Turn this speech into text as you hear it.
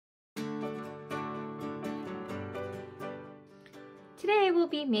Today we'll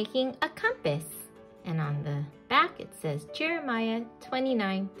be making a compass, and on the back it says Jeremiah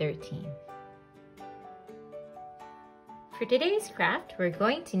 29:13. For today's craft, we're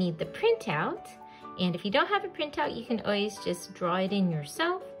going to need the printout, and if you don't have a printout, you can always just draw it in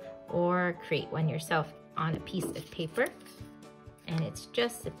yourself or create one yourself on a piece of paper, and it's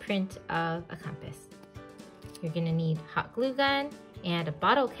just the print of a compass. You're gonna need hot glue gun and a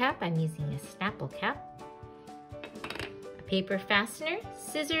bottle cap. I'm using a Snapple cap, a paper fastener,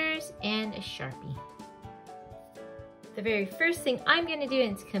 scissors, and a Sharpie. The very first thing I'm gonna do,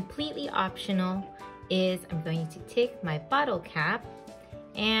 and it's completely optional, is I'm going to take my bottle cap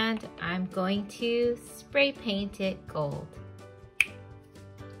and I'm going to spray paint it gold.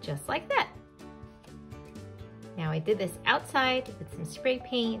 Just like that. Now I did this outside with some spray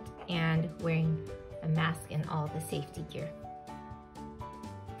paint and wearing a mask and all the safety gear.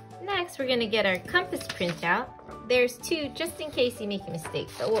 Next, we're gonna get our compass printout. There's two, just in case you make a mistake,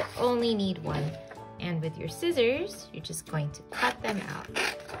 but we'll only need one. And with your scissors, you're just going to cut them out.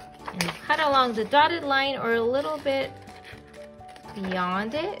 And cut along the dotted line or a little bit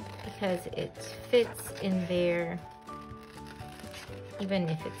beyond it because it fits in there even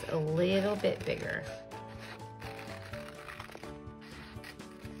if it's a little bit bigger.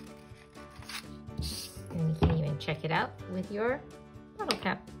 And you can even check it out with your bottle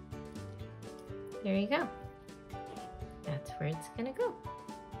cap. There you go. That's where it's gonna go.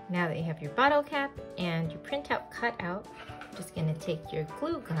 Now that you have your bottle cap and your printout cut out, you're just gonna take your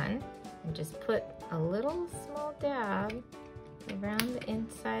glue gun and just put a little small dab around the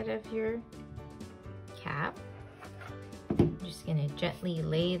inside of your cap. You're just gonna gently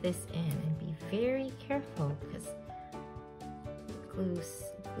lay this in and be very careful because glue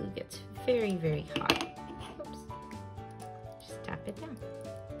gets very, very hot. Oops. Just tap it down.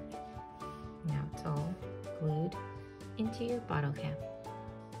 Now it's all glued into your bottle cap.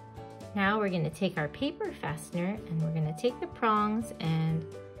 Now we're gonna take our paper fastener and we're gonna take the prongs and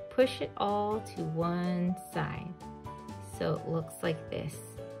push it all to one side. So it looks like this.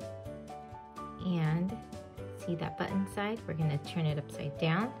 And see that button side? We're gonna turn it upside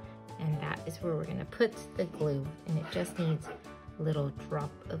down, and that is where we're gonna put the glue, and it just needs a little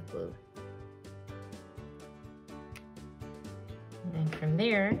drop of glue. And then from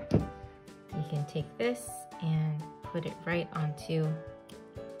there, you can take this and put it right onto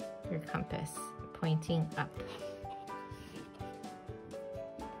your compass, pointing up.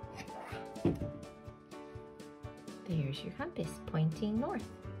 There's your compass pointing north.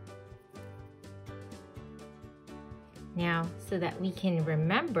 Now, so that we can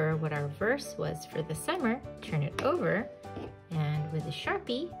remember what our verse was for the summer, turn it over, and with a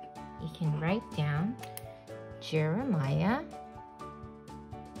Sharpie, you can write down Jeremiah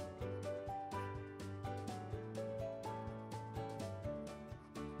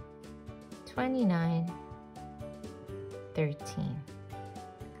 29:13.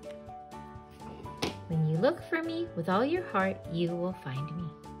 When you look for me with all your heart, you will find me.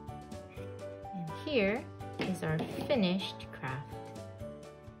 And here is our finished craft.